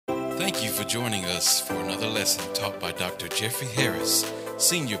for joining us for another lesson taught by Dr. Jeffrey Harris,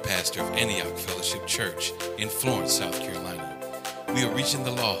 Senior Pastor of Antioch Fellowship Church in Florence, South Carolina. We are reaching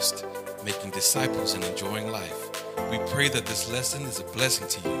the lost, making disciples and enjoying life. We pray that this lesson is a blessing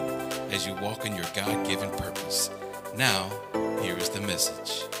to you as you walk in your God-given purpose. Now, here is the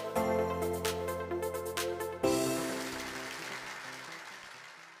message.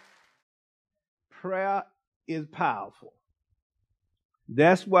 Prayer is powerful.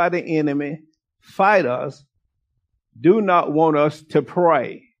 That's why the enemy fight us, do not want us to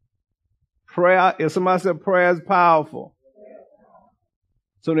pray. Prayer, if somebody said prayer is powerful.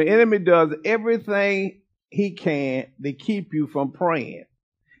 So the enemy does everything he can to keep you from praying.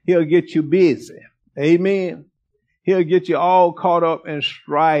 He'll get you busy. Amen. He'll get you all caught up in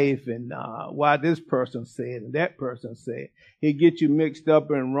strife and why this person said and that person said. He'll get you mixed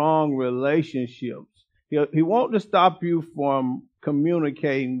up in wrong relationships. He wants to stop you from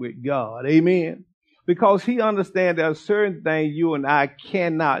communicating with God. Amen. Because he understands there are certain things you and I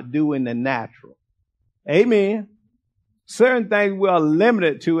cannot do in the natural. Amen. Certain things we are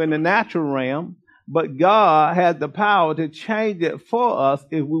limited to in the natural realm, but God has the power to change it for us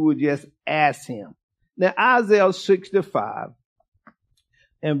if we would just ask him. Now, Isaiah 65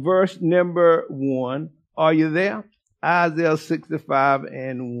 and verse number 1. Are you there? Isaiah 65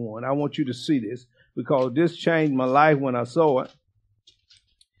 and 1. I want you to see this because this changed my life when I saw it.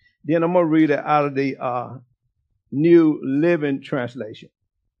 Then I'm going to read it out of the New Living Translation.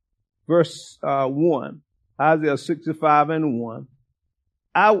 Verse 1, Isaiah 65 and 1.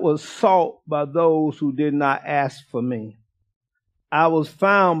 I was sought by those who did not ask for me. I was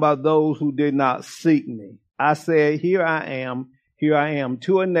found by those who did not seek me. I said, here I am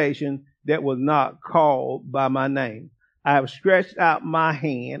to a nation that was not called by my name. I have stretched out my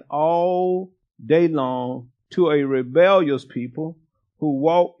hand all day long to a rebellious people who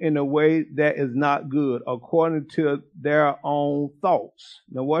walk in a way that is not good, according to their own thoughts.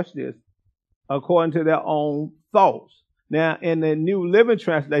 Now watch this. According to their own thoughts. Now in the New Living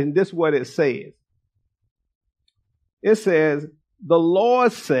Translation, this is what it says. It says, the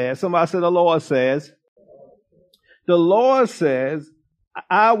Lord says, somebody said the Lord says, the Lord says,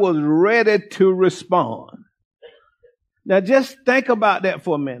 I was ready to respond. Now just think about that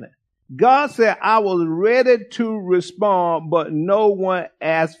for a minute. God said, I was ready to respond, but no one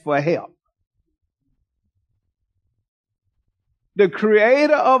asked for help. The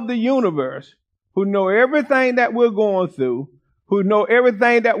creator of the universe, who know everything that we're going through, who know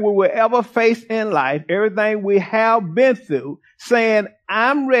everything that we will ever face in life, everything we have been through, saying,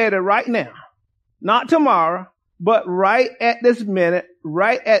 I'm ready right now, not tomorrow, but right at this minute,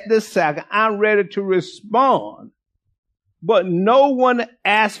 right at this second, I'm ready to respond. But no one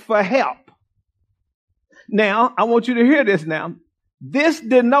asked for help. Now, I want you to hear this now. This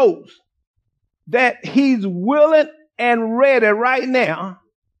denotes that he's willing and ready right now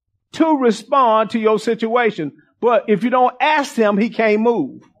to respond to your situation. But if you don't ask him, he can't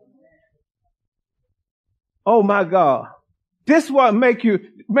move. Oh my God. This what make you,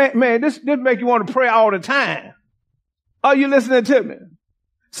 this make you want to pray all the time. Are you listening to me?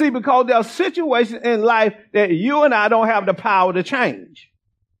 See, because there are situations in life that you and I don't have the power to change.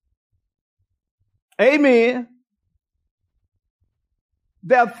 Amen.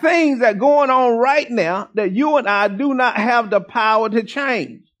 There are things that are going on right now that you and I do not have the power to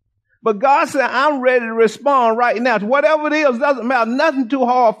change. But God said, I'm ready to respond right now. Whatever it is, doesn't matter. Nothing too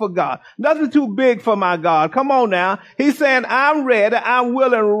hard for God. Nothing too big for my God. Come on now. He's saying, I'm ready. I'm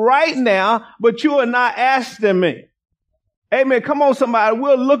willing right now, but you are not asking me. Amen. Come on, somebody.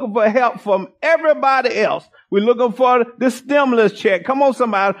 We're looking for help from everybody else. We're looking for the stimulus check. Come on,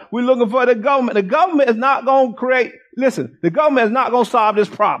 somebody. We're looking for the government. The government is not going to the government is not going to solve this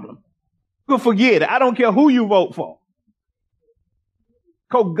problem. You can forget it. I don't care who you vote for.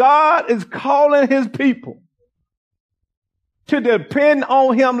 Because God is calling his people to depend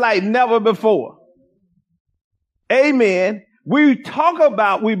on him like never before. Amen. We talk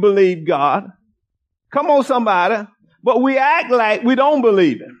about we believe God. Come on, somebody. But we act like we don't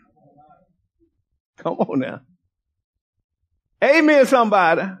believe him. Come on now. Amen,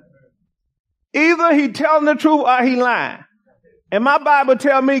 somebody. Either he telling the truth or he lying. And my Bible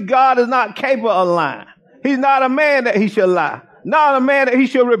tells me God is not capable of lying. He's not a man that he should lie. Not a man that he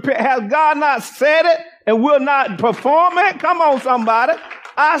should repent. Has God not said it and will not perform it? Come on, somebody.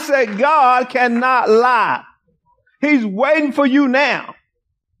 I said God cannot lie. He's waiting for you now.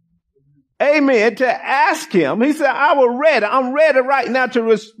 Amen. To ask him. He said, I was ready. I'm ready right now to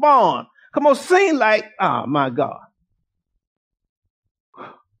respond. Come on, sing like, oh my God.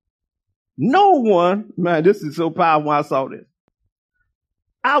 No one, man, this is so powerful when I saw this.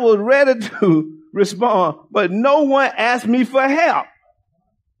 I was ready to respond, but no one asked me for help.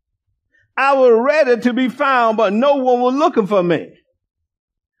 I was ready to be found, but no one was looking for me.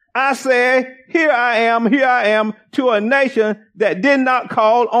 I said, here I am to a nation that did not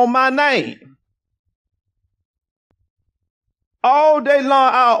call on my name. All day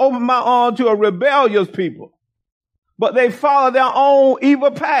long, I opened my arms to a rebellious people, but they follow their own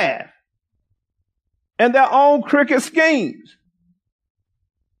evil path and their own crooked schemes.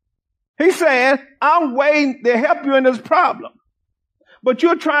 He's saying, I'm waiting to help you in this problem, but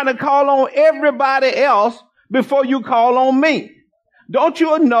you're trying to call on everybody else before you call on me. Don't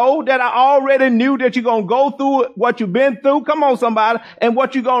you know that I already knew that you're going to go through what you've been through? Come on, somebody. And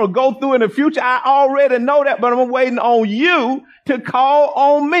what you're going to go through in the future. I already know that, but I'm waiting on you to call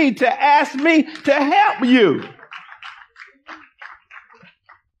on me, to ask me to help you.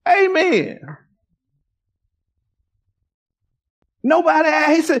 Amen. Nobody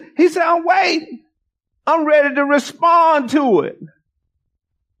asked. He said, I'm waiting. I'm ready to respond to it.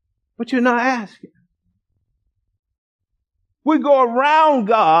 But you're not asking. We go around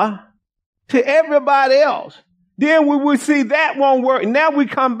God to everybody else. Then we will see that won't work. Now we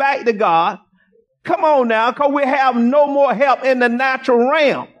come back to God. Come on now, because we have no more help in the natural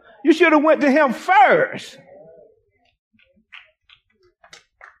realm. You should have went to him first.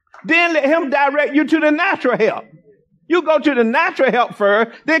 Then let him direct you to the natural help. You go to the natural help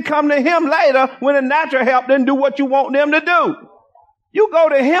first, then come to him later when the natural help didn't do what you want them to do. You go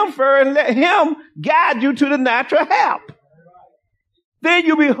to him first and let him guide you to the natural help. Then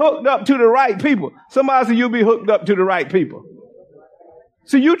you'll be hooked up to the right people. Somebody said you'll be hooked up to the right people.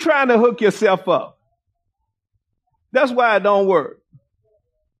 So you're trying to hook yourself up. That's why it don't work.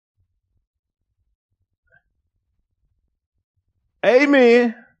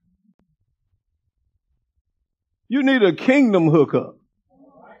 Amen. You need a kingdom hookup.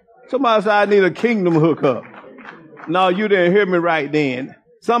 Somebody said I need a kingdom hookup. No, you didn't hear me right then.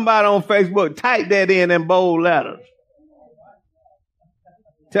 Somebody on Facebook, type that in bold letters.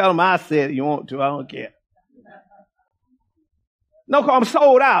 Tell them I said it. You want to. I don't care. No, because I'm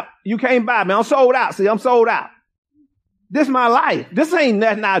sold out. You can't buy me. I'm sold out. See, I'm sold out. This is my life. This ain't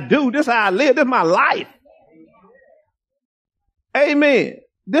nothing I do. This is how I live. This is my life. Amen.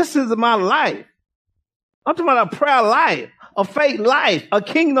 This is my life. I'm talking about a prayer life, a faith life, a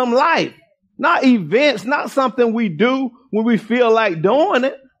kingdom life. Not events, not something we do when we feel like doing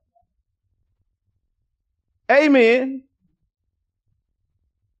it. Amen.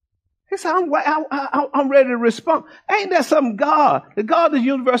 He said, I'm ready to respond. Ain't that something God? The God is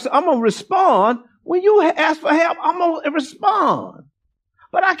universal. I'm going to respond. When you ask for help, I'm going to respond.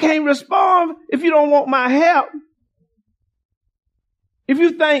 But I can't respond if you don't want my help. If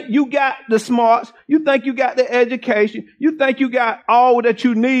you think you got the smarts, you think you got the education, you think you got all that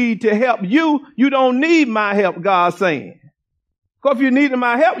you need to help you, you don't need my help, God's saying. Because if you needed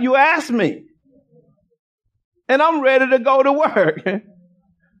my help, you ask me. And I'm ready to go to work.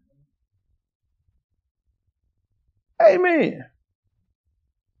 Amen.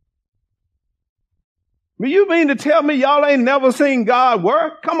 You mean to tell me y'all ain't never seen God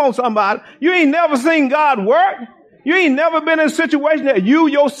work? Come on, somebody. You ain't never seen God work? You ain't never been in a situation that you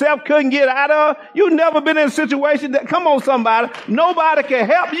yourself couldn't get out of? You never been in a situation that, come on, somebody, nobody can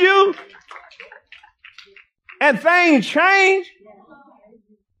help you? And things change?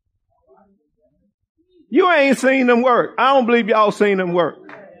 You ain't seen them work. I don't believe y'all seen them work.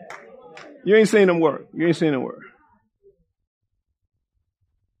 You ain't seen them work. You ain't seen them work.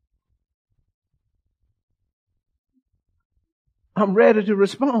 I'm ready to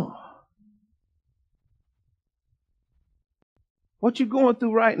respond. What you going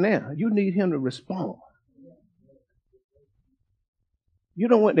through right now, you need him to respond. You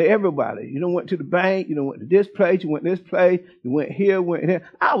don't went to everybody. You don't went to the bank. You don't went to this place. You went this place. You went here, went here.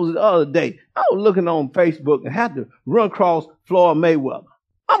 I was the other day, I was looking on Facebook and had to run across Floyd Mayweather.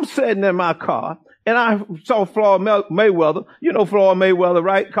 I'm sitting in my car and I saw Floyd Mayweather. You know Floyd Mayweather,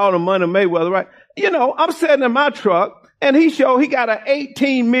 right? Call him Money Mayweather, right? You know, I'm sitting in my truck and he got an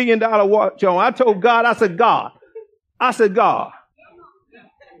 $18 million watch on. I told God, I said, God,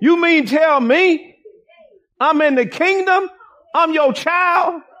 you mean tell me I'm in the kingdom? I'm your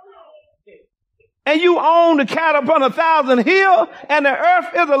child? And you own the cattle upon 1,000 hills, and the earth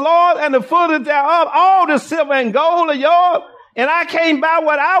is the Lord, and the fullness thereof, all the silver and gold are yours, and I can't buy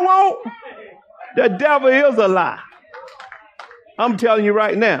what I want? The devil is a lie. I'm telling you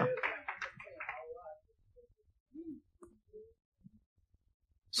right now.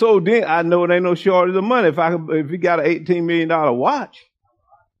 So then I know it ain't no shortage of money if you got an $18 million watch.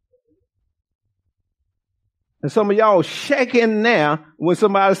 And some of y'all shaking now when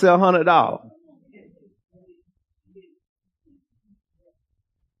somebody says $100.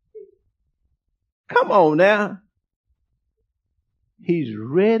 Come on now. He's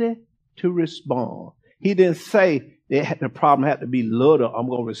ready to respond. He didn't say the problem had to be little. I'm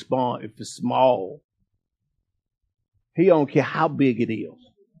going to respond if it's small. He don't care how big it is.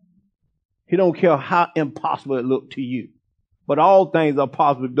 He don't care how impossible it looked to you. But all things are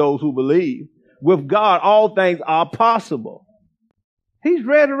possible to those who believe. With God, all things are possible. He's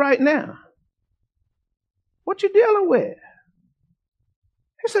ready right now. What you dealing with?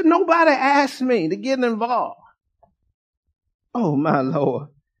 He said, nobody asked me to get involved. Oh, my Lord.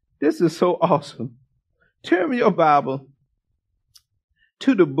 This is so awesome. Turn me your Bible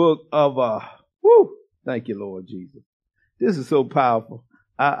to the book of, thank you, Lord Jesus. This is so powerful.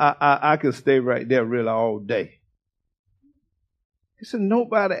 I could stay right there really all day. He said,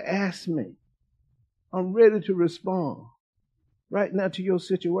 nobody asked me. I'm ready to respond right now to your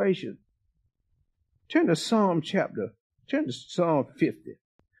situation. Turn to Psalm 50.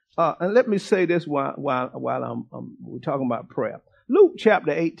 And let me say this while we're talking about prayer. Luke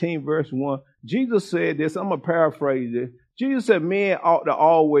chapter 18, verse 1, Jesus said this. I'm going to paraphrase it. Jesus said, men ought to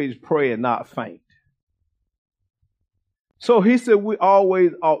always pray and not faint. So he said we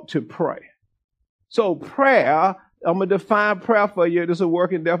always ought to pray. So prayer, I'm going to define prayer for you. This is a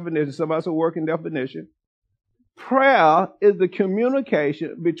working definition. Somebody's a working definition. Prayer is the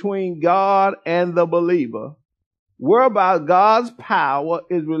communication between God and the believer, whereby God's power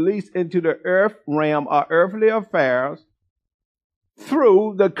is released into the earth realm or earthly affairs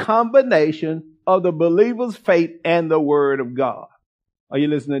through the combination of the believer's faith and the word of God. Are you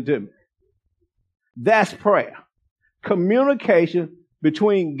listening to me? That's prayer. Communication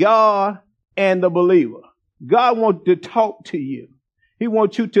between God and the believer. God wants to talk to you. He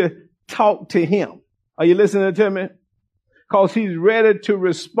wants you to talk to him. Are you listening to me? Because he's ready to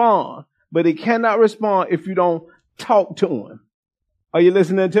respond, but he cannot respond if you don't talk to him. Are you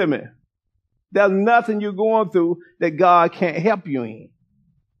listening to me? There's nothing you're going through that God can't help you in.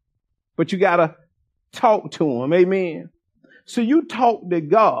 But you got to talk to him. Amen. So you talk to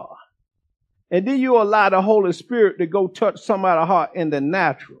God. And then you allow the Holy Spirit to go touch somebody's heart in the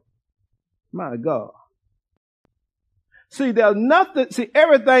natural. My God. See,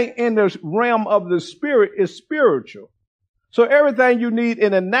 everything in the realm of the spirit is spiritual. So everything you need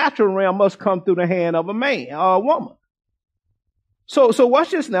in the natural realm must come through the hand of a man or a woman. So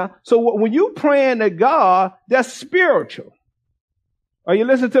watch this now. So when you praying to God, that's spiritual. Are you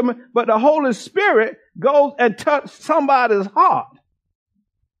listening to me? But the Holy Spirit goes and touches somebody's heart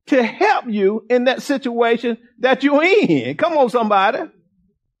to help you in that situation that you're in. Come on, somebody.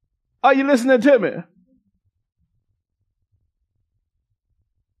 Are you listening to me?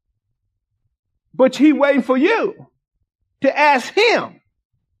 But he waiting for you to ask him.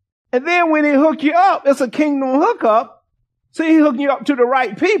 And then when he hook you up, it's a kingdom hookup. See, he hooking you up to the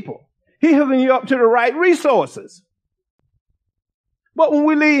right people. He hooking you up to the right resources. But when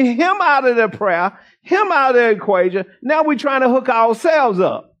we leave him out of the prayer, him out of the equation, now we're trying to hook ourselves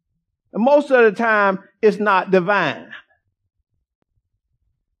up. And most of the time, it's not divine.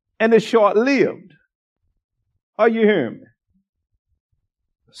 And it's short-lived. Are you hearing me?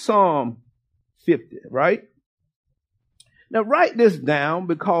 Psalm 50, right? Now write this down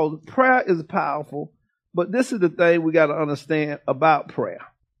because prayer is powerful, but this is the thing we got to understand about prayer.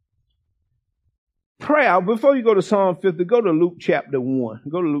 Prayer, before you go to Psalm 50, go to Luke chapter 1.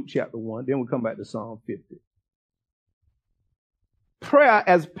 Go to Luke chapter 1, then we'll come back to Psalm 50. Prayer,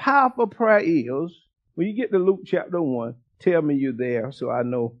 as powerful prayer is, when you get to Luke chapter 1, tell me you're there so I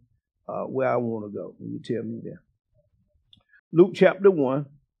know where I want to go when you tell me there. Luke chapter 1,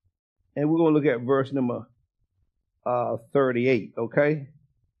 and we're going to look at verse number 38, okay?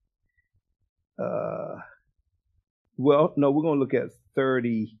 We're going to look at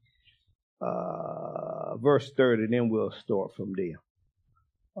verse 30, then we'll start from there.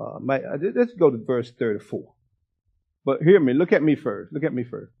 Let's go to verse 34. But hear me. Look at me first. Look at me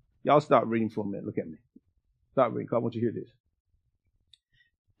first. Y'all start reading for a minute. Look at me. Start reading. I want you to hear this.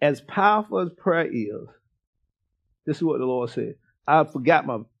 As powerful as prayer is, this is what the Lord said. I forgot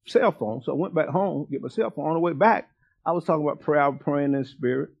my cell phone, so I went back home, get my cell phone. On the way back, I was talking about prayer, praying in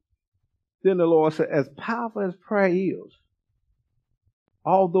spirit. Then the Lord said, as powerful as prayer is,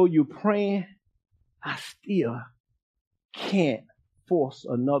 although you're praying, I still can't force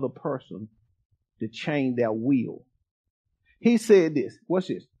another person to change their will. He said this, watch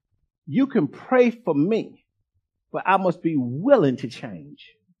this. You can pray for me, but I must be willing to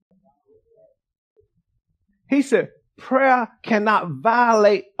change. He said, prayer cannot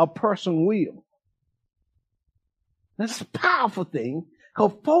violate a person's will. That's a powerful thing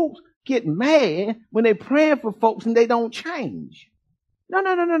because folks get mad when they're praying for folks and they don't change.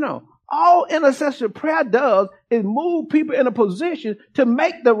 No. All intercessory prayer does is move people in a position to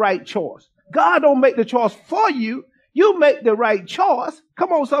make the right choice. God don't make the choice for you. You make the right choice.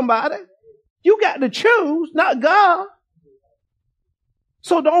 Come on, somebody. You got to choose, not God.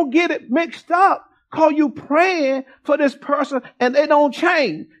 So don't get it mixed up. Cause you praying for this person and they don't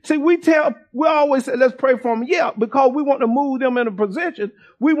change. See, we always say, let's pray for them. Yeah, because we want to move them in a position.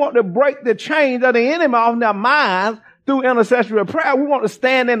 We want to break the chains of the enemy off their minds through intercessory prayer. We want to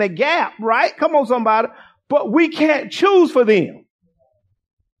stand in a gap, right? Come on, somebody. But we can't choose for them.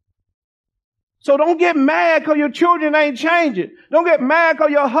 So don't get mad because your children ain't changing. Don't get mad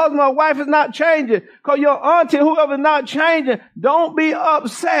because your husband or wife is not changing. Because your auntie, whoever is not changing. Don't be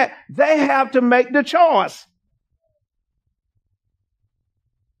upset. They have to make the choice.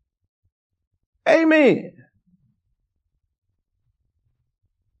 Amen.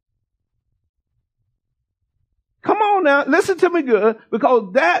 Come on now, listen to me good,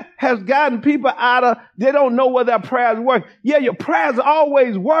 because that has gotten people out of, they don't know whether their prayers work. Yeah, your prayers are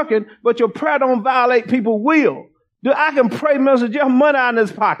always working, but your prayer don't violate people's will. I can pray, Mr. Jeff, money out of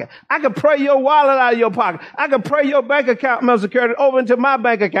his pocket. I can pray your wallet out of your pocket. I can pray your bank account, Mr. Curtis, over into my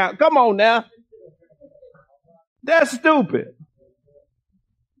bank account. Come on now. That's stupid.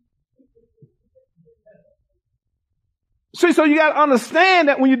 See, so you got to understand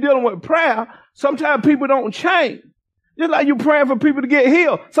that when you're dealing with prayer, sometimes people don't change. Just like you praying for people to get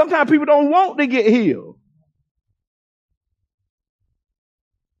healed. Sometimes people don't want to get healed.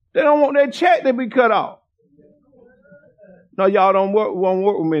 They don't want their check to be cut off. No, y'all won't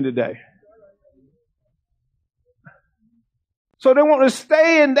work with me today. So they want to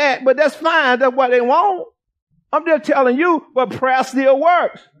stay in that, but that's fine. That's what they want. I'm just telling you, but prayer still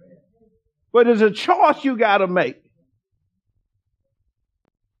works. But there's a choice you got to make.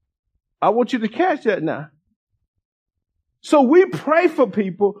 I want you to catch that now. So we pray for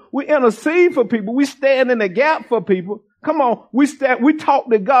people. We intercede for people. We stand in the gap for people. Come on. We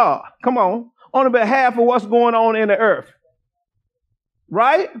talk to God. Come on. On behalf of what's going on in the earth.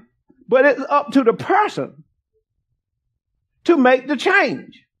 Right? But it's up to the person to make the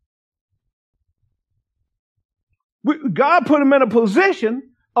change. God put them in a position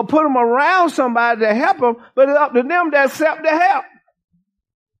or put them around somebody to help them, but it's up to them to accept the help.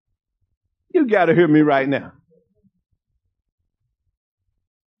 You got to hear me right now.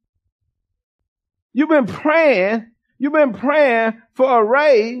 You've been praying for a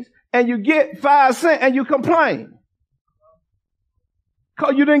raise and you get 5 cents and you complain.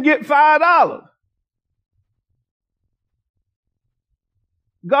 Because you didn't get $5.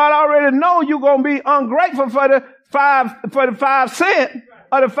 God already know you're going to be ungrateful for the 5 cents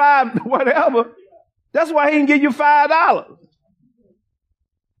or the 5 whatever. That's why he can give you $5.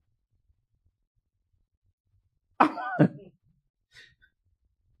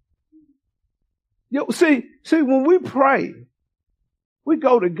 See, when we pray, we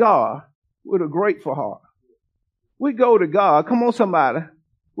go to God with a grateful heart. We go to God, come on somebody,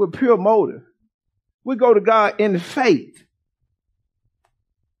 with pure motive. We go to God in faith,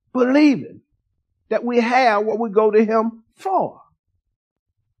 believing that we have what we go to him for.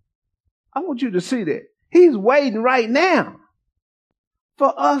 I want you to see that. He's waiting right now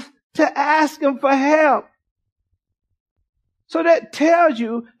for us to ask him for help. So that tells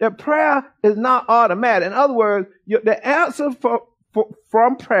you that prayer is not automatic. In other words, the answer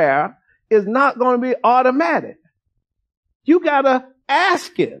from prayer is not going to be automatic. You got to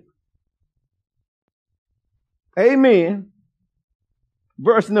ask it. Amen.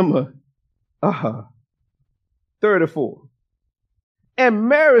 Verse number 34. And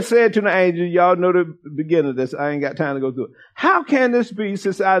Mary said to the angel, y'all know the beginning of this. I ain't got time to go through it. How can this be,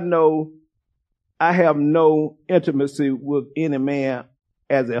 since I know I have no intimacy with any man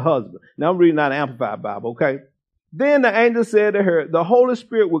as a husband? Now I'm reading out the Amplified Bible, okay? Then the angel said to her, the Holy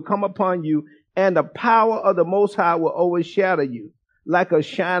Spirit will come upon you, and the power of the Most High will overshadow you like a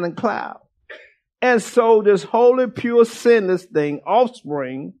shining cloud. And so this holy, pure, sinless thing,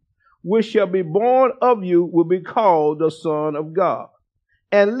 offspring, which shall be born of you, will be called the Son of God.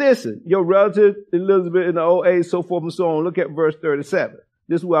 And listen, your relative Elizabeth in the old age, so forth and so on. Look at verse 37.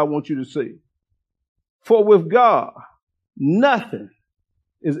 This is what I want you to see. For with God, nothing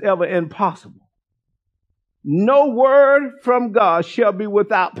is ever impossible. No word from God shall be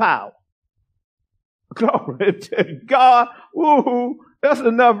without power. Glory to God. Woo-hoo. That's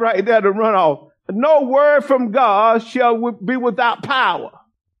enough right there to run off. No word from God shall be without power.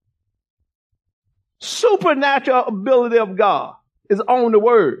 Supernatural ability of God is on the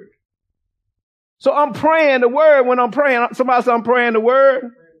word. So I'm praying the word when I'm praying. Somebody said I'm praying the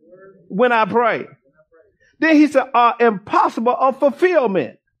word when I pray. Then he said, are impossible of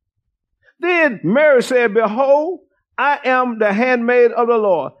fulfillment. Then Mary said, behold, I am the handmaid of the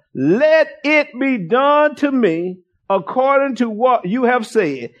Lord. Let it be done to me according to what you have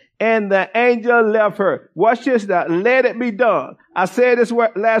said. And the angel left her. Watch this now. Let it be done. I said this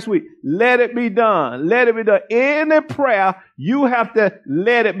last week. Let it be done. Let it be done. In the prayer, you have to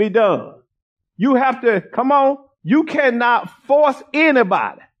let it be done. You have to, come on. You cannot force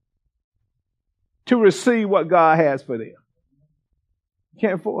anybody to receive what God has for them. You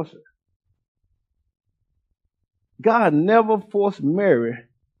can't force it. God never forced Mary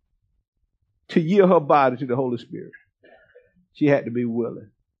to yield her body to the Holy Spirit. She had to be willing.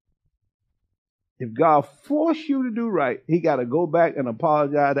 If God forced you to do right, he got to go back and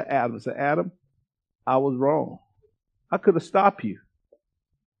apologize to Adam and say, Adam, I was wrong. I could have stopped you.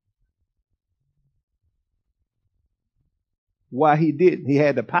 Why he didn't? He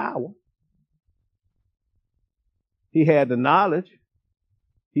had the power. He had the knowledge.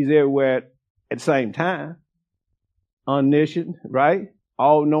 He's everywhere at the same time. Omniscient, right?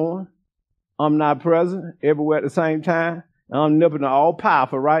 All-knowing, omnipresent, everywhere at the same time. Omnipotent,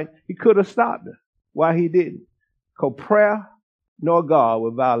 all-powerful, right? He could have stopped it. Why he didn't? Because prayer nor God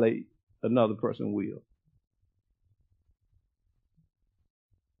will violate another person's will.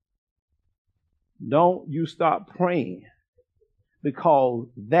 Don't you stop praying because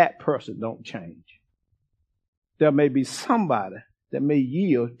that person don't change. There may be somebody that may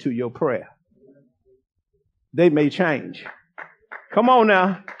yield to your prayer. They may change. Come on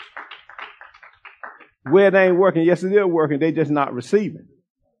now. Where it ain't working, yes, it is working. They just not receiving.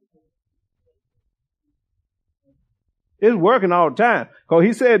 It's working all the time. Because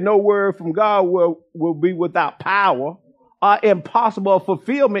he said no word from God will be without power or impossible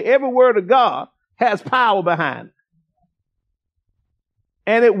fulfillment. Every word of God has power behind it.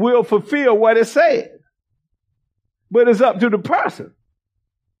 And it will fulfill what it said. But it's up to the person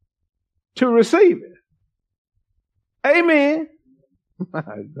to receive it. Amen. My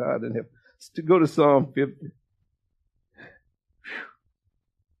God in heaven. To go to Psalm 50.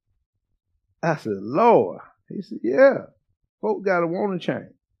 I said, Lord. He said, yeah. Folk got to want to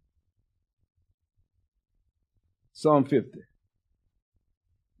change. Psalm 50.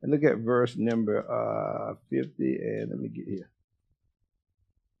 And look at verse number 50. And let me get here.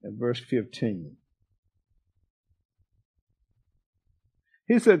 And verse 15.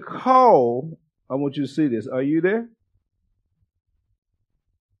 He said, call. I want you to see this. Are you there?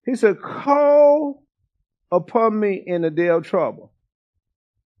 He said, call upon me in the day of trouble,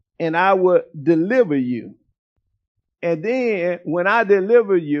 and I will deliver you. And then when I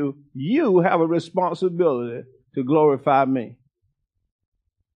deliver you, you have a responsibility to glorify me.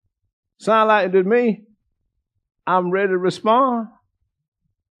 Sound like it to me? I'm ready to respond.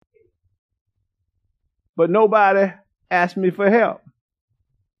 But nobody asked me for help.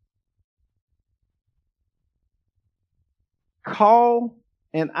 Call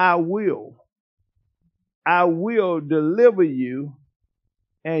and I will deliver you,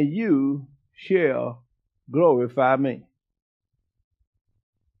 and you shall glorify me.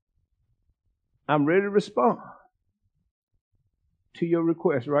 I'm ready to respond to your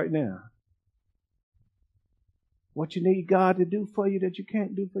request right now. What you need God to do for you that you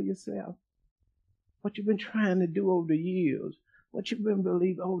can't do for yourself. What you've been trying to do over the years. What you've been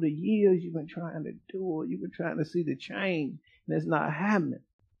believing over the years you've been trying to do. You've been trying to see the change, and it's not happening.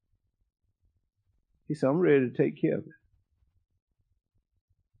 He said, I'm ready to take care of it.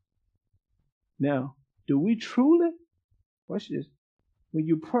 Now, do we truly, watch this, when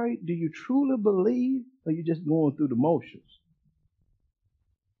you pray, do you truly believe, or are you just going through the motions?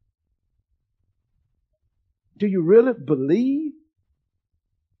 Do you really believe,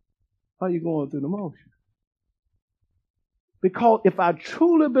 or are you going through the motions? Because if I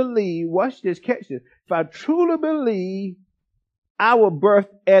truly believe, watch this, catch this, if I truly believe, I will birth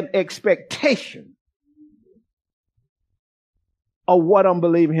an expectation of what I'm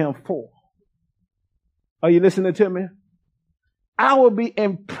believing him for. Are you listening to me? I will be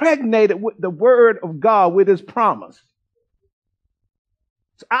impregnated with the word of God, with his promise.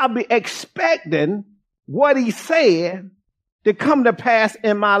 So I'll be expecting what he said to come to pass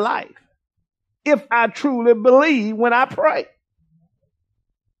in my life. If I truly believe when I pray.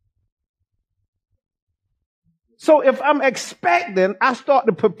 So if I'm expecting, I start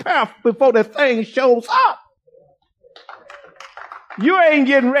to prepare before the thing shows up. You ain't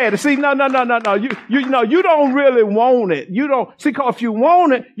getting ready. See, no. You don't really want it. You don't. See, because if you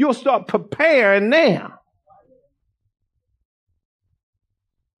want it, you'll start preparing now.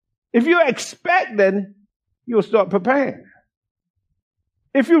 If you're expecting, you'll start preparing.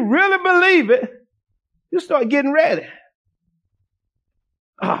 If you really believe it, you'll start getting ready.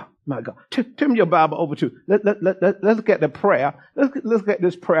 Oh, my God. Turn your Bible over to, let's look at the prayer. Let's look at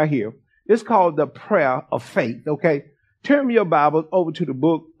this prayer here. It's called the prayer of faith, okay? Turn your Bible over to the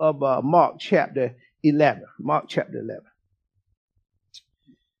book of Mark chapter 11. Mark chapter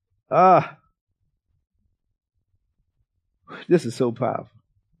 11. This is so powerful.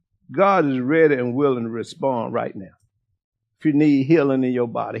 God is ready and willing to respond right now. If you need healing in your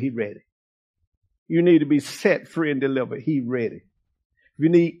body, He's ready. You need to be set free and delivered, He's ready. If you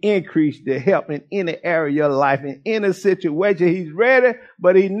need increase to help in any area of your life, in any situation, He's ready,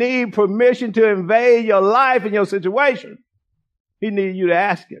 but He needs permission to invade your life and your situation. He needs you to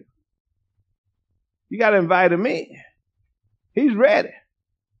ask Him. You got to invite Him in. He's ready.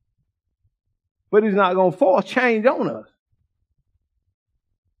 But He's not going to force change on us.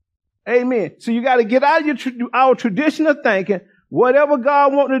 Amen. So you got to get out of our traditional thinking. Whatever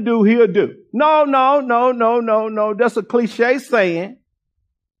God wants to do, He'll do. No. That's a cliche saying.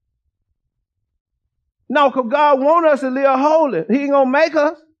 No, because God wants us to live holy. He ain't going to make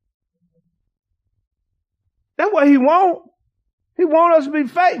us. That's what He wants. He wants us to be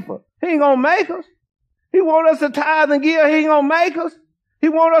faithful. He ain't going to make us. He wants us to tithe and give. He ain't going to make us. He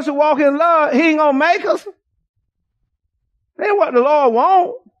wants us to walk in love. He ain't going to make us. That ain't what the Lord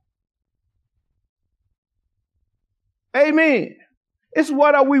wants. Amen. It's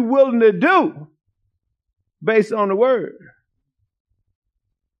what are we willing to do based on the word.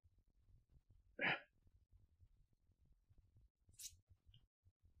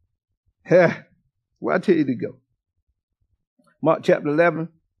 Where I tell you to go. Mark chapter 11.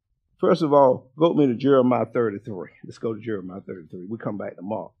 First of all, go with me to Jeremiah 33. Let's go to Jeremiah 33. We'll come back to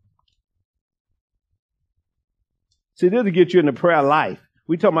Mark. See, this will get you in the prayer life.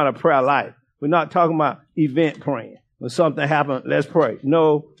 We're talking about a prayer life. We're not talking about event praying. When something happens, let's pray.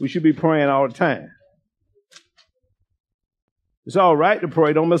 No, we should be praying all the time. It's all right to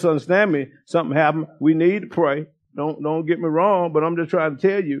pray. Don't misunderstand me. Something happened. We need to pray. Don't get me wrong, but I'm just trying to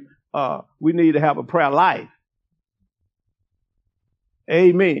tell you, we need to have a prayer life.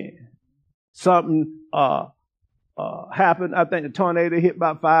 Amen. Something happened. I think the tornado hit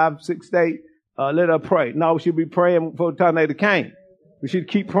about 5, 6 states. Let us pray. No, we should be praying before the tornado came. We should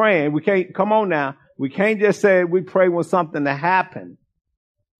keep praying. We can't, come on now. We can't just say we pray when something to happen.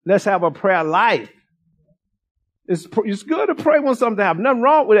 Let's have a prayer life. It's good to pray when something happens. Nothing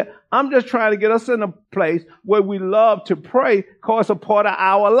wrong with it. I'm just trying to get us in a place where we love to pray because it's a part of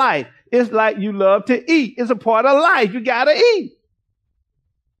our life. It's like you love to eat. It's a part of life. You got to eat.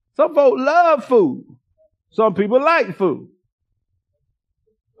 Some folks love food. Some people like food.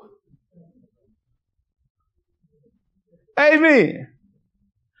 Amen.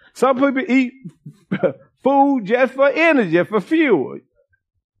 Some people eat food just for energy, for fuel.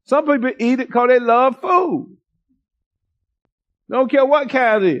 Some people eat it because they love food. Don't care what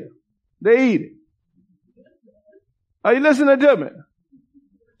kind it is. They eat it. Are you listening to me?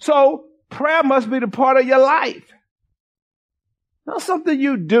 So prayer must be the part of your life. Not something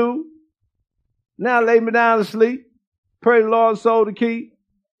you do. Now lay me down to sleep. Pray the Lord's soul to keep.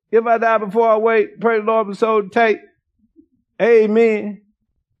 If I die before I wake, pray the Lord's soul to take. Amen.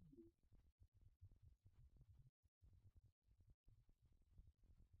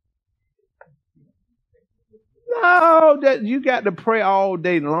 No, that you got to pray all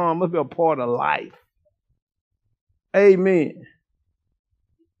day long. It must be a part of life. Amen.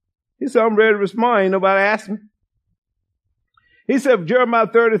 He said, I'm ready to respond. Ain't nobody asked me. He said, Jeremiah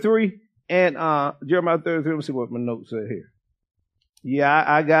 33 and Jeremiah 33. Let me see what my notes say here. Yeah,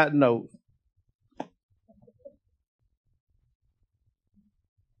 I got notes.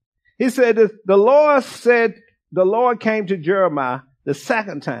 He said, the Lord came to Jeremiah the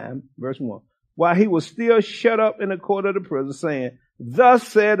second time, verse 1, while he was still shut up in the court of the prison, saying, thus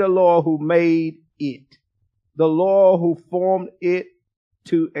said the Lord who made it, the Lord who formed it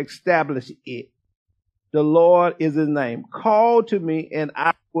to establish it. The Lord is his name. Call to me and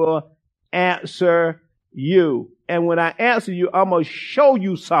I will answer you. And when I answer you, I'm going to show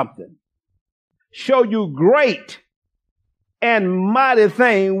you something. Show you great and mighty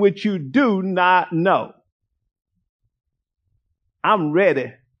thing which you do not know. I'm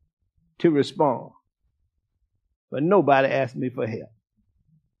ready to respond. But nobody asked me for help.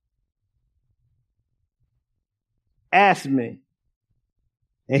 Ask me.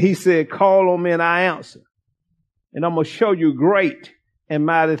 And he said, call on me and I answer. And I'm going to show you great and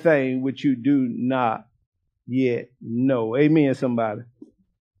mighty thing which you do not yet know. Amen, somebody.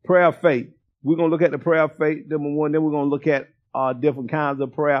 Prayer of faith. We're going to look at the prayer of faith, number one. Then we're going to look at different kinds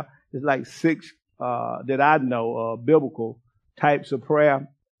of prayer. There's like 6 that I know, biblical types of prayer.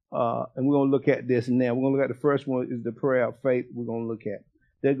 And we're going to look at this now. We're going to look at the first one is the prayer of faith we're going to look at.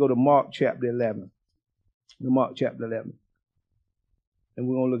 Then go to Mark chapter 11. Mark chapter 11. And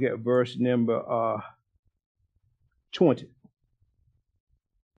we're going to look at verse number 20.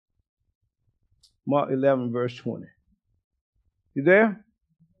 Mark 11, verse 20. You there?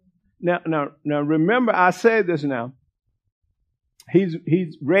 Now, remember I said this now.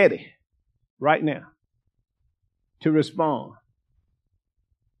 He's ready right now to respond.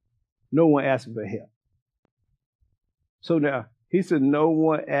 No one asked for help. So now, he said, no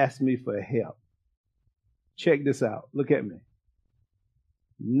one asked me for help. Check this out. Look at me.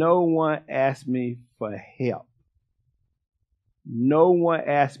 No one asked me for help. No one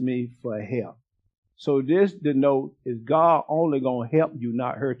asked me for help. So this denotes is God only going to help you,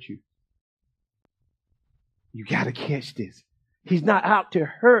 not hurt you. You got to catch this. He's not out to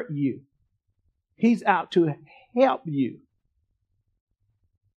hurt you. He's out to help you.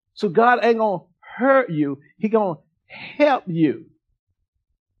 So God ain't going to hurt you. He's going to help you.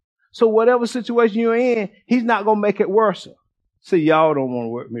 So whatever situation you're in, he's not going to make it worse. See, y'all don't want to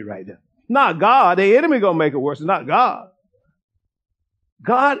work me right there. Not God. The enemy going to make it worse. It's not God.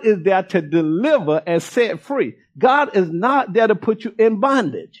 God is there to deliver and set free. God is not there to put you in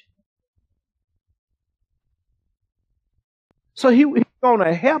bondage. So he's going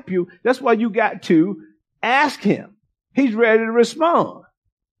to help you. That's why you got to ask him. He's ready to respond.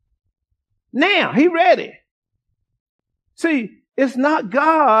 Now, he's ready. See, it's not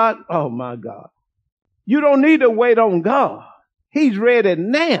God. Oh, my God. You don't need to wait on God. He's ready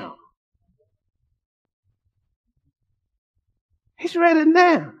now. He's ready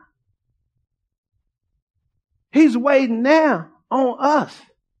now. He's waiting now on us.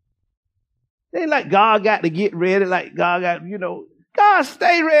 It ain't like God got to get ready, like God got, God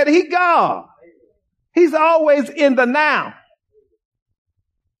stay ready. He God. He's always in the now.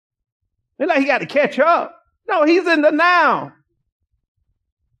 It's like he got to catch up. No, he's in the now.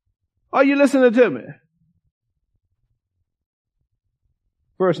 Are you listening to me?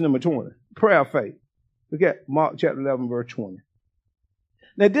 Verse number 20. Prayer of faith. Look at Mark chapter 11, verse 20.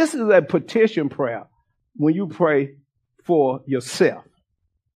 Now, this is a petition prayer when you pray for yourself.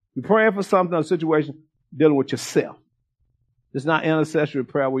 You're praying for something, a situation dealing with yourself. It's not intercessory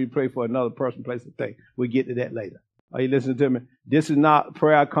prayer where you pray for another person, place, or thing. We'll get to that later. Are you listening to me? This is not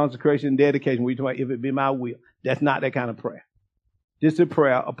prayer, consecration, and dedication. We talk about if it be my will. That's not that kind of prayer. This is a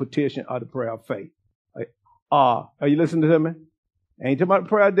prayer, a petition, or the prayer of faith. Are you listening to me? Ain't talking about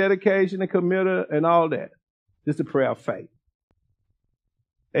prayer, dedication, and committal, and all that. This is a prayer of faith.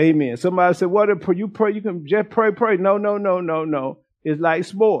 Amen. Somebody said, what if you pray? You can just pray. No. It's like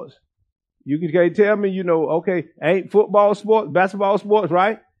sports. You can tell me, okay, ain't football sports, basketball sports,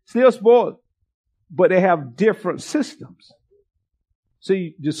 right? Still sports. But they have different systems.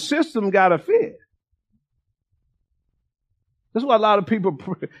 See, the system got to fit. That's why a lot of people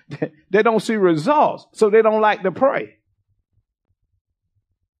pray. They don't see results, so they don't like to pray.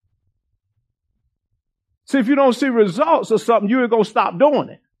 See, if you don't see results or something, you're going to stop doing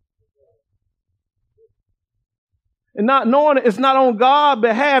it. And not knowing it, it's not on God's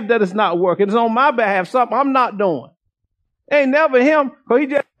behalf that it's not working. It's on my behalf, something I'm not doing. Ain't never him, because he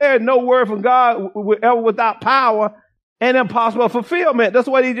just said no word from God ever without power and impossible fulfillment. That's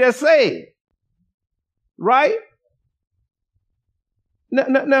what he just said. Right?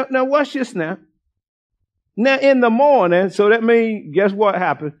 Now watch this now. Now in the morning, so that means, guess what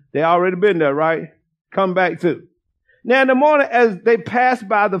happened? They already been there, right? Come back to. Now in the morning, as they passed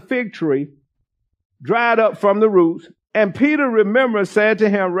by the fig tree, dried up from the roots, and Peter remembered saying to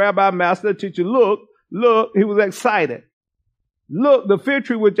him, Rabbi, Master, Teacher, look, he was excited. Look, the fig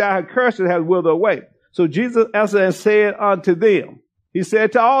tree which I had cursed has withered away. So Jesus answered and said unto them, he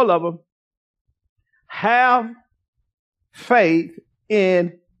said to all of them, have faith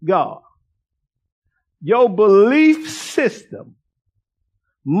in God. Your belief system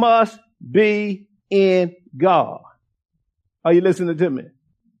must be in God. Are you listening to me?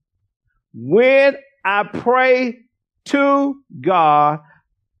 When I pray to God,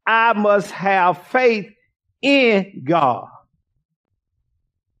 I must have faith in God.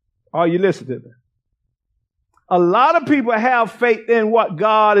 Are you listening to me? A lot of people have faith in what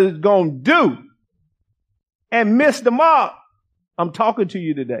God is going to do and miss the mark. I'm talking to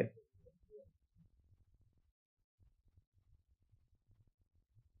you today.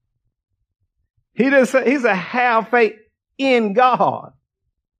 He didn't say, he said, have faith in God.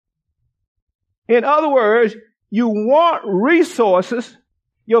 In other words, you want resources.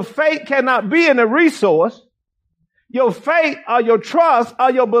 Your faith cannot be in a resource. Your faith or your trust or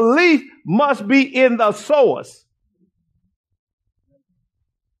your belief must be in the source.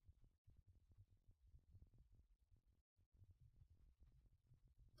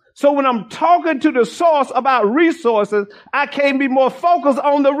 So when I'm talking to the source about resources, I can't be more focused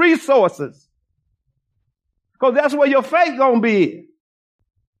on the resources. Because that's where your faith going to be.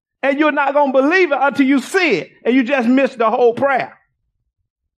 And you're not going to believe it until you see it. And you just missed the whole prayer.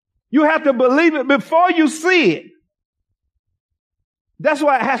 You have to believe it before you see it. That's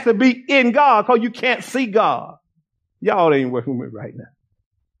why it has to be in God, because you can't see God. Y'all ain't working with me right now.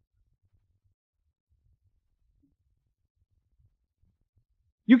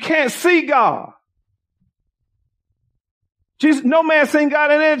 You can't see God. Jesus, no man seen God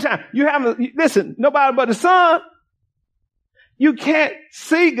at any time. You haven't, listen, nobody but the Son. You can't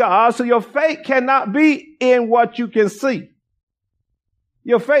see God, so your faith cannot be in what you can see.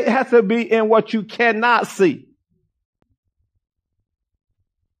 Your faith has to be in what you cannot see.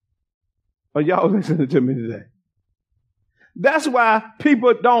 Are y'all listening to me today? That's why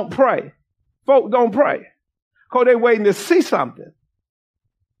people don't pray. Folk don't pray. Because they're waiting to see something.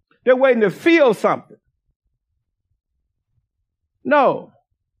 They're waiting to feel something. No.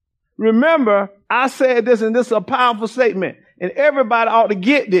 Remember, I said this, and this is a powerful statement. And everybody ought to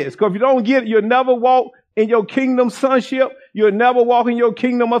get this. Because if you don't get it, you'll never walk in your kingdom sonship. You'll never walk in your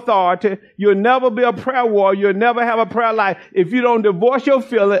kingdom authority. You'll never be a prayer warrior. You'll never have a prayer life if you don't divorce your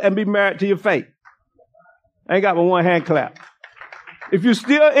feeling and be married to your faith. I ain't got my one hand clap. If you're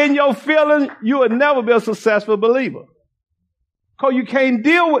still in your feeling, you will never be a successful believer. Because you can't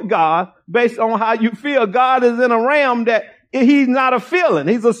deal with God based on how you feel. God is in a realm that he's not a feeling.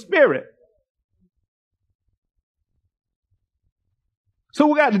 He's a spirit. So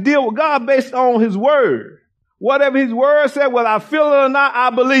we got to deal with God based on his word. Whatever his word said, whether I feel it or not, I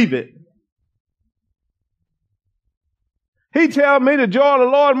believe it. He tells me the joy of the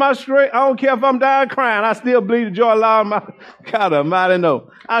Lord is my strength. I don't care if I'm dying crying. I still believe the joy of the Lord is my, God Almighty,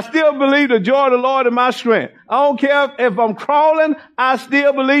 no. I still believe the joy of the Lord is my strength. I don't care if I'm crawling. I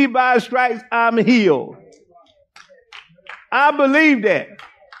still believe by his stripes I'm healed. I believe that.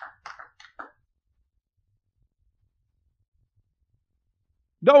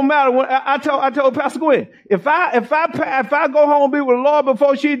 Don't matter when I told Pastor Gwen, if I go home and be with the Lord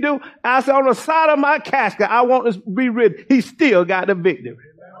before she do, I said on the side of my casket, I want to be rid. He still got the victory.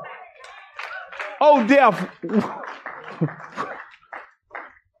 Oh, death,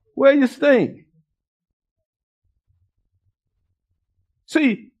 where you sting?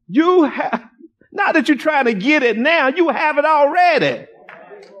 See, you have, not that you're trying to get it now, you have it already.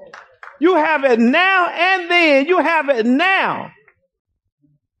 You have it now and then. You have it now.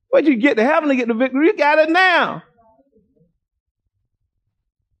 But you get to heaven to get the victory. You got it now.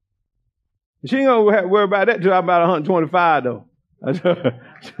 She ain't gonna worry about that till I'm about 125 though.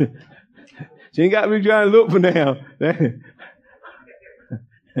 She ain't got to be trying to look for now.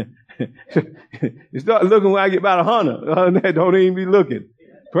 You start looking when I get about 100. Don't even be looking.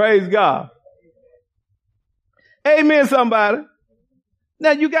 Praise God. Amen, somebody.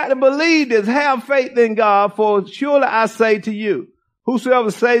 Now you got to believe this. Have faith in God, for surely I say to you, whosoever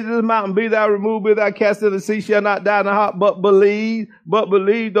says to this mountain, be thou removed, be thou cast into the sea, shall not die in the heart, but believe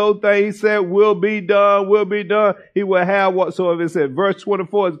those things he said will be done. He will have whatsoever it said. Verse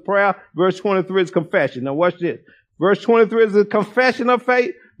 24 is prayer. Verse 23 is confession. Now watch this. Verse 23 is a confession of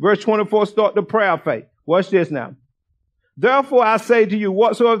faith. Verse 24 start the prayer of faith. Watch this now. Therefore I say to you,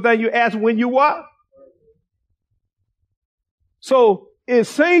 whatsoever thing you ask when you what? So it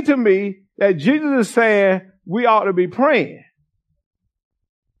seemed to me that Jesus is saying we ought to be praying.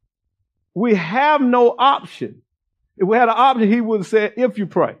 We have no option. If we had an option, he would have said, if you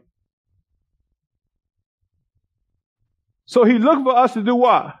pray. So he looked for us to do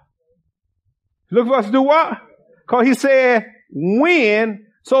what? Look for us to do what? Because he said, when,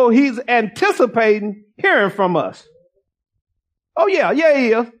 so he's anticipating hearing from us. Oh yeah, he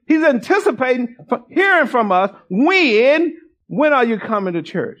is. He's anticipating hearing from us. When are you coming to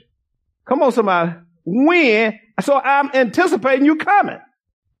church? Come on, somebody. When? So I'm anticipating you coming.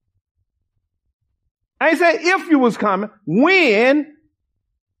 I ain't saying if you was coming. When?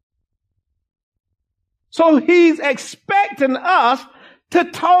 So he's expecting us to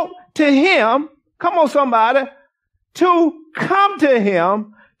talk to him. Come on, somebody. To come to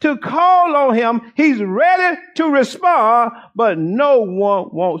him, to call on him. He's ready to respond, but no one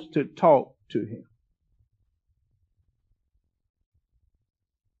wants to talk to him.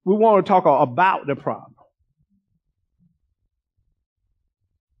 We want to talk about the problem.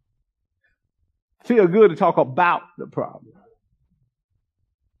 Feel good to talk about the problem.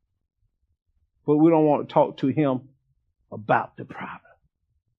 But we don't want to talk to him about the problem.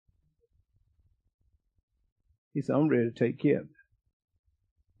 He said, I'm ready to take care of it.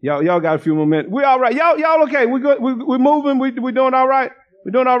 Y'all got a few more minutes. We all right. Y'all okay. We good. We moving. We doing all right.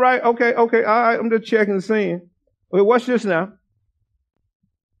 We doing all right. Okay. All right. I'm just checking and seeing. Okay, watch this now.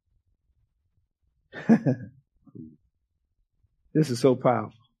 This is so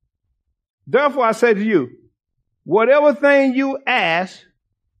powerful. Therefore, I say to you, whatever thing you ask,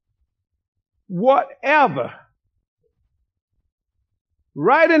 whatever,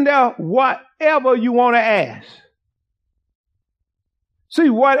 write in there whatever you want to ask. See,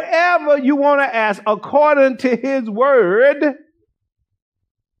 whatever you want to ask according to his word,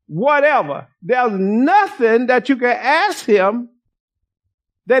 whatever. There's nothing that you can ask him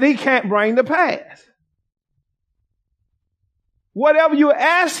that he can't bring to pass. Whatever you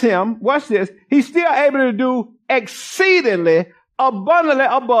ask him, watch this, he's still able to do exceedingly, abundantly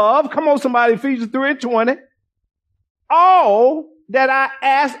above. Come on, somebody, Ephesians 3:20. All that I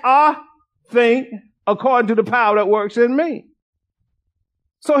ask or think according to the power that works in me.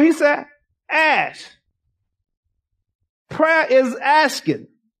 So he said, ask. Prayer is asking.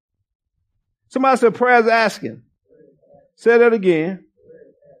 Somebody said prayer is asking. Say that again.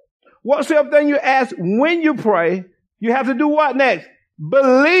 Whatsoever thing you ask when you pray, you have to do what next?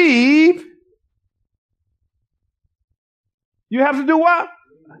 Believe. You have to do what?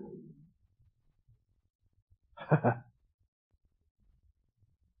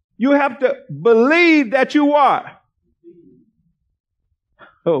 You have to believe that you are.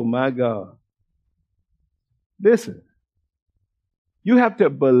 Oh my God. Listen. You have to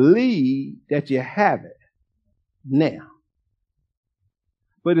believe that you have it now.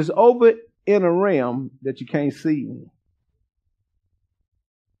 But it's over in a realm that you can't see.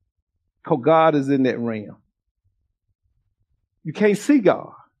 Because God is in that realm. You can't see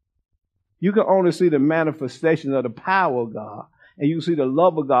God. You can only see the manifestation of the power of God. And you see the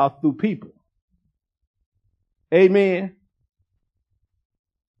love of God through people. Amen.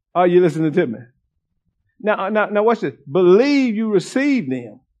 Are you listening to me? Now watch this. Believe you receive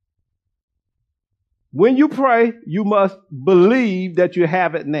them. When you pray, you must believe that you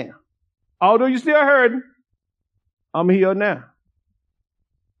have it now. Although you're still hurting, I'm here now.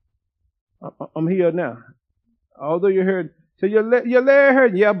 I'm here now. Although you're hurting. So your leg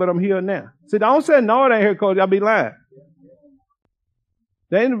hurting, yeah, but I'm here now. See, don't say no, it ain't here because I'll be lying.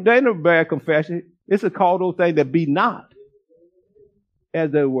 They ain't no bad confession. It's a call those things that be not as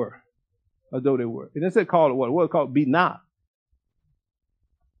they were. As though they were. It didn't say call it what? What it called? Be not.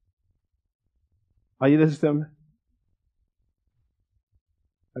 Are you listening to me?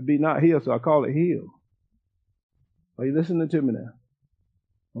 I be not healed, so I call it healed. Are you listening to me now?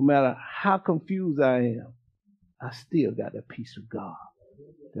 No matter how confused I am, I still got the peace of God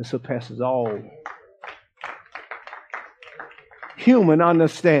that surpasses all human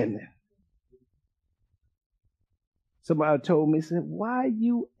understanding. Somebody told me, said, why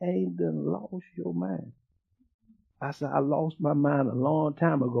you ain't done lost your mind? I said, I lost my mind a long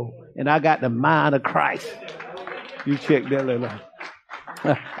time ago, and I got the mind of Christ. You check that little out.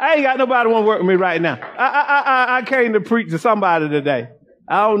 I ain't got nobody want to work with me right now. I came to preach to somebody today.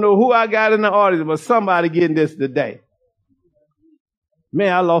 I don't know who I got in the audience, but somebody getting this today.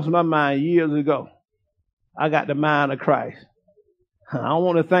 Man, I lost my mind years ago. I got the mind of Christ. I don't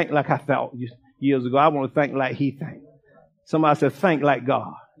want to think like I thought years ago. I want to think like he thinks. Somebody said, think like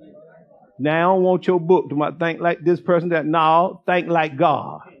God. Now, I don't want your book to think like this person that. No, think like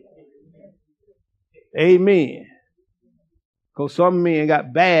God. Amen. Because some men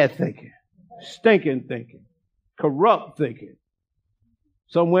got bad thinking, stinking thinking, corrupt thinking.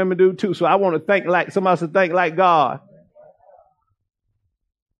 Some women do too. So I want to think like, somebody said, think like God.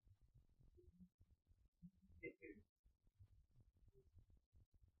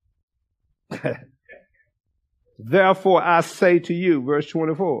 Therefore, I say to you, verse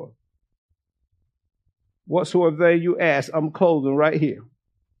 24, whatsoever you ask, I'm closing right here.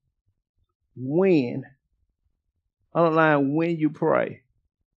 When, underline when you pray,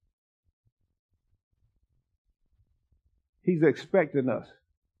 he's expecting us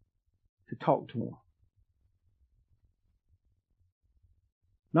to talk to him.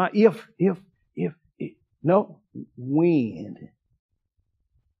 Not if, no, when.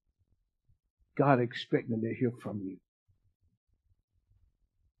 God expecting to hear from you.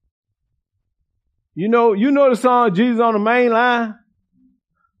 You know the song Jesus on the Main Line?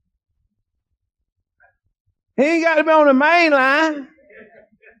 He ain't got to be on the main line.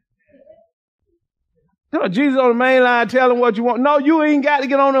 Jesus on the main line, tell him what you want. No, you ain't got to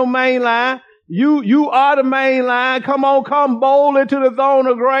get on the main line. You are the main line. Come on, come boldly to the throne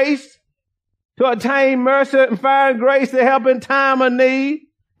of grace. to attain mercy and find grace to help in time of need.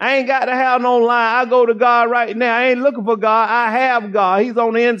 I ain't got to have no line. I go to God right now. I ain't looking for God. I have God. He's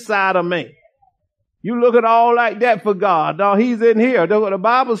on the inside of me. You look at all like that for God. No, he's in here. That's what the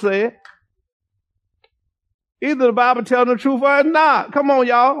Bible said. Either the Bible telling the truth or it's not. Come on,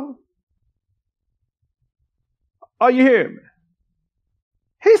 y'all. Are you hearing me?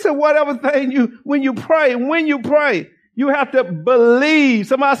 He said, whatever thing when you pray, you have to believe.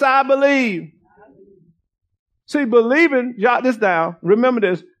 Somebody say, I believe. See, believing, jot this down. Remember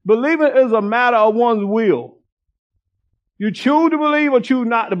this. Believing is a matter of one's will. You choose to believe or choose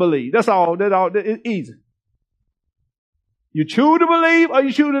not to believe. That's all. It's easy. You choose to believe or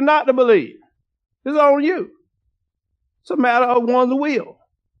you choose not to believe. It's on you. It's a matter of one's will.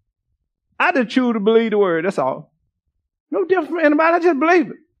 I just choose to believe the word. That's all. No different from anybody. I just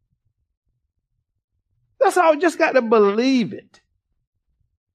believe it. That's all. You just got to believe it.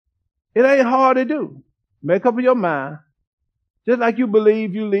 It ain't hard to do. Make up your mind. Just like you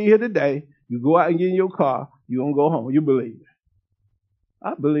believe you leave here today, you go out and get in your car, you don't go home. You believe it.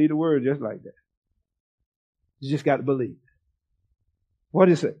 I believe the word just like that. You just got to believe it. What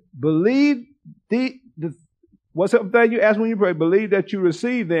is it? Believe what's up thing you ask when you pray? Believe that you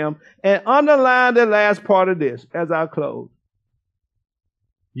receive them, and underline the last part of this as I close.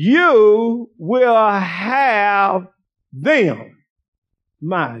 You will have them.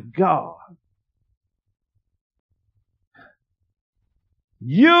 My God.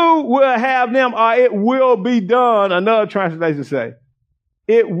 You will have them, or it will be done. Another translation say,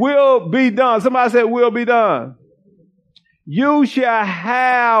 it will be done. Somebody said, will be done. You shall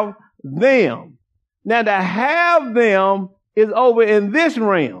have them. Now, to have them is over in this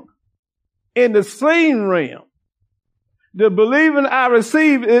realm, in the seen realm. The believing I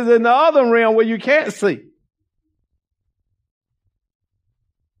receive is in the other realm where you can't see.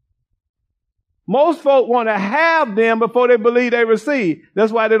 Most folk want to have them before they believe they receive.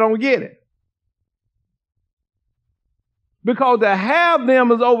 That's why they don't get it. Because to have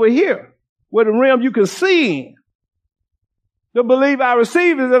them is over here, where the realm you can see in. The believe I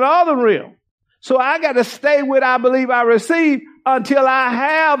receive is in the other realm. So I got to stay with I believe I receive until I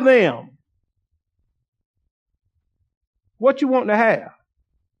have them. What you want to have?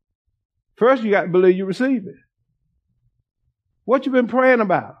 First, you got to believe you receive it. What you been praying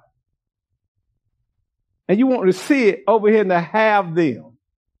about? And you want to see it over here and to have them.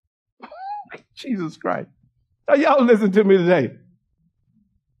 Jesus Christ. Now, y'all listen to me today.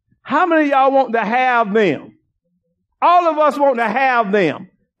 How many of y'all want to have them? All of us want to have them.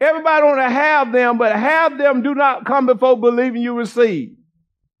 Everybody want to have them, but have them do not come before believing you receive.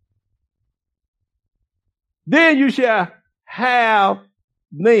 Then you shall have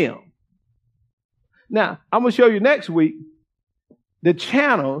them. Now, I'm going to show you next week the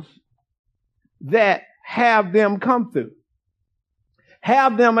channels that have them come through.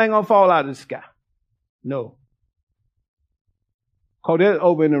 Have them ain't going to fall out of the sky. No. Because they're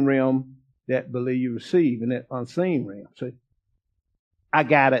over in the realm that believe you receive, in that unseen realm. So I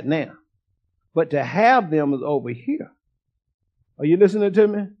got it now. But to have them is over here. Are you listening to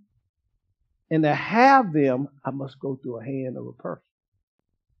me? And to have them, I must go through a hand of a person.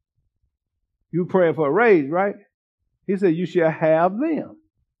 You praying for a raise, right? He said, you shall have them.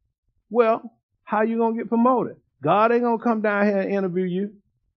 Well, how you going to get promoted? God ain't going to come down here and interview you.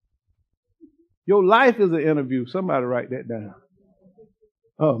 Your life is an interview. Somebody write that down.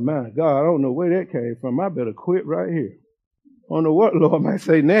 Oh, my God, I don't know where that came from. I better quit right here. I don't know what Lord might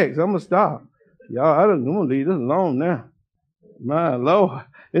say next. I'm going to stop. Y'all, I'm going to leave this alone now. My Lord,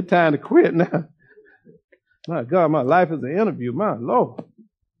 it's time to quit now. My God, my life is an interview. My Lord.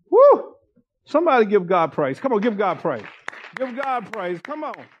 Woo! Somebody give God praise. Come on, give God praise. Give God praise. Come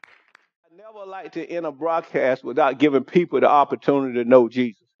on. I never like to end a broadcast without giving people the opportunity to know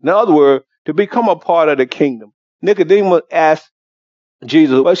Jesus. In other words, to become a part of the kingdom. Nicodemus asked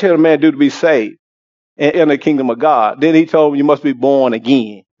Jesus, what shall a man do to be saved and enter the kingdom of God? Then he told him, you must be born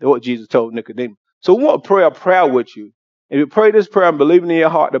again. That's what Jesus told Nicodemus. So we want to pray a prayer with you. If you pray this prayer and believe in your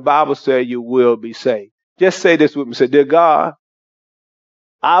heart, the Bible says you will be saved. Just say this with me. Say, dear God,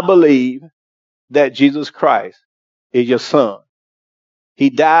 I believe that Jesus Christ is your son. He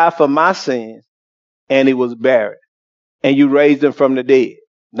died for my sins and he was buried and you raised him from the dead.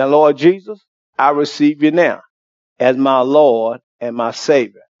 Now, Lord Jesus, I receive you now as my Lord and my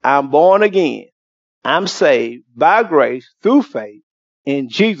Savior. I'm born again. I'm saved by grace through faith. In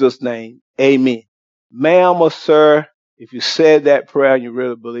Jesus' name, amen. Ma'am or sir, if you said that prayer and you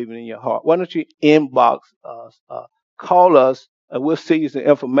really believe it in your heart, why don't you inbox us, call us, and we'll send you some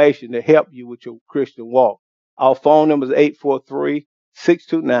information to help you with your Christian walk. Our phone number is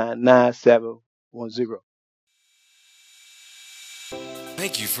 843-629-97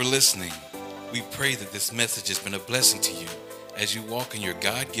 Thank you for listening. We pray that this message has been a blessing to you as you walk in your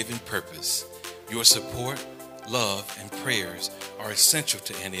God-given purpose. Your support, love, and prayers are essential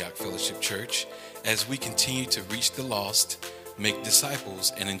to Antioch Fellowship Church as we continue to reach the lost, make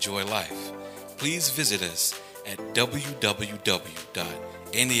disciples, and enjoy life. Please visit us at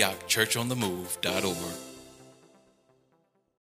www.antiochchurchonthemove.org.